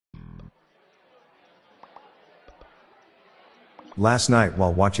Last night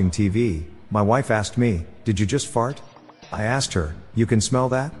while watching TV, my wife asked me, "Did you just fart?" I asked her, "You can smell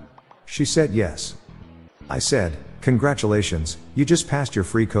that?" She said yes. I said, "Congratulations, you just passed your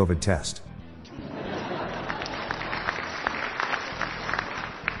free COVID test."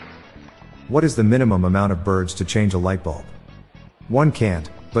 What is the minimum amount of birds to change a light bulb? One can't,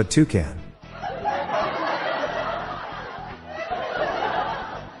 but two can.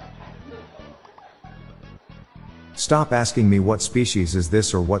 Stop asking me what species is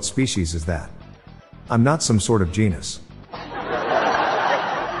this or what species is that. I'm not some sort of genus.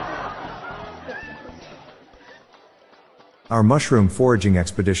 Our mushroom foraging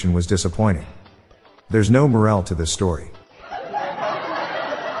expedition was disappointing. There's no morale to this story.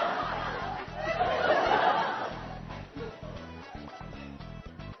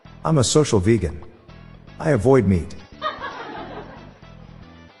 I'm a social vegan. I avoid meat.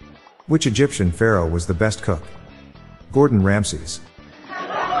 Which Egyptian pharaoh was the best cook? Gordon Ramsay's.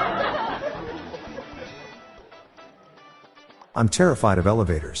 I'm terrified of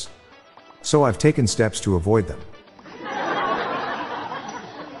elevators. So I've taken steps to avoid them.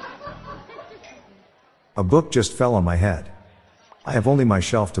 A book just fell on my head. I have only my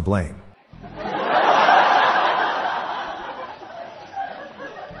shelf to blame.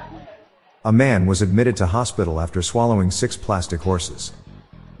 A man was admitted to hospital after swallowing 6 plastic horses.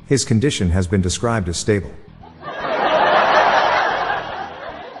 His condition has been described as stable.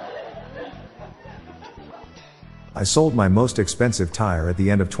 I sold my most expensive tire at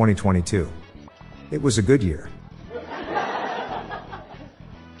the end of 2022. It was a good year.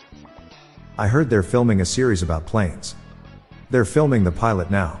 I heard they're filming a series about planes. They're filming the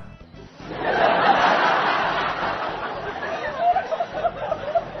pilot now.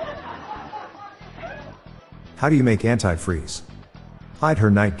 How do you make antifreeze? Hide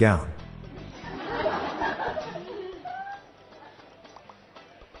her nightgown.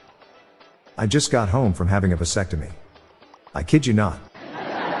 I just got home from having a vasectomy. I kid you not.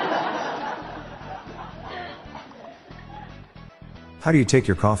 How do you take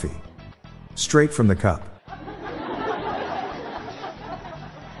your coffee? Straight from the cup.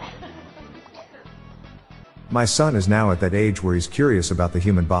 My son is now at that age where he's curious about the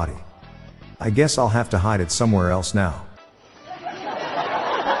human body. I guess I'll have to hide it somewhere else now.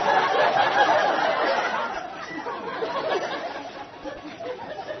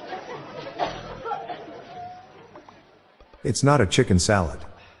 It's not a chicken salad.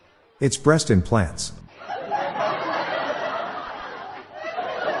 It's breast implants.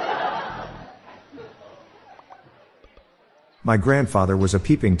 My grandfather was a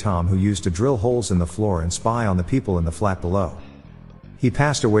peeping Tom who used to drill holes in the floor and spy on the people in the flat below. He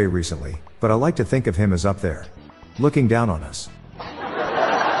passed away recently, but I like to think of him as up there, looking down on us.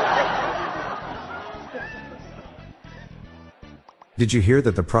 Did you hear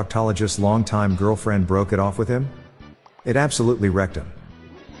that the proctologist's longtime girlfriend broke it off with him? It absolutely wrecked him.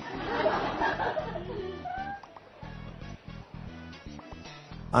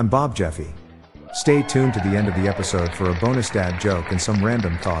 I'm Bob Jeffy. Stay tuned to the end of the episode for a bonus dad joke and some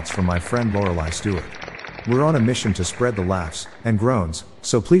random thoughts from my friend Lorelei Stewart. We're on a mission to spread the laughs and groans,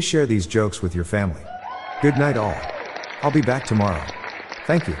 so please share these jokes with your family. Good night all. I'll be back tomorrow.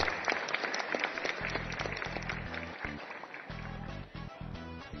 Thank you.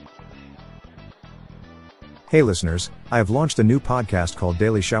 Hey listeners, I have launched a new podcast called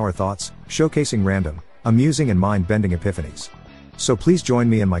Daily Shower Thoughts, showcasing random, amusing and mind-bending epiphanies. So please join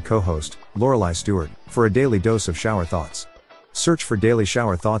me and my co-host, Lorelei Stewart, for a daily dose of shower thoughts. Search for Daily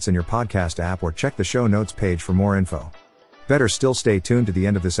Shower Thoughts in your podcast app or check the show notes page for more info. Better still, stay tuned to the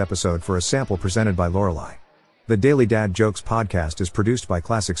end of this episode for a sample presented by Lorelei. The Daily Dad Jokes podcast is produced by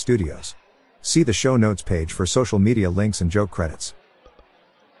Classic Studios. See the show notes page for social media links and joke credits.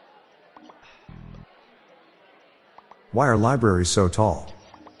 Why are libraries so tall?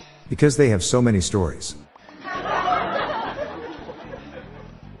 Because they have so many stories.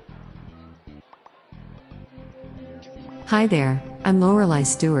 Hi there, I'm Lorelei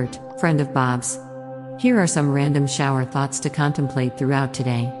Stewart, friend of Bob's. Here are some random shower thoughts to contemplate throughout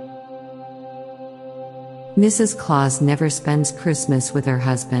today. Mrs. Claus never spends Christmas with her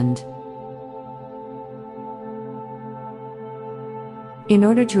husband. In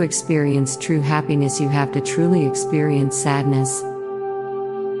order to experience true happiness, you have to truly experience sadness.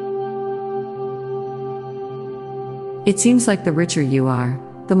 It seems like the richer you are,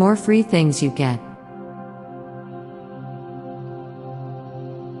 the more free things you get.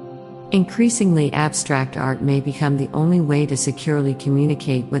 Increasingly abstract art may become the only way to securely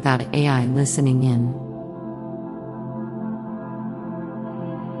communicate without AI listening in.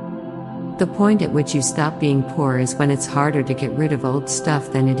 The point at which you stop being poor is when it's harder to get rid of old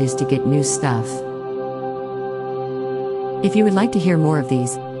stuff than it is to get new stuff. If you would like to hear more of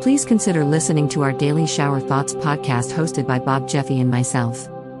these, please consider listening to our Daily Shower Thoughts podcast hosted by Bob Jeffy and myself.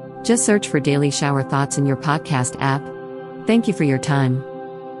 Just search for Daily Shower Thoughts in your podcast app. Thank you for your time.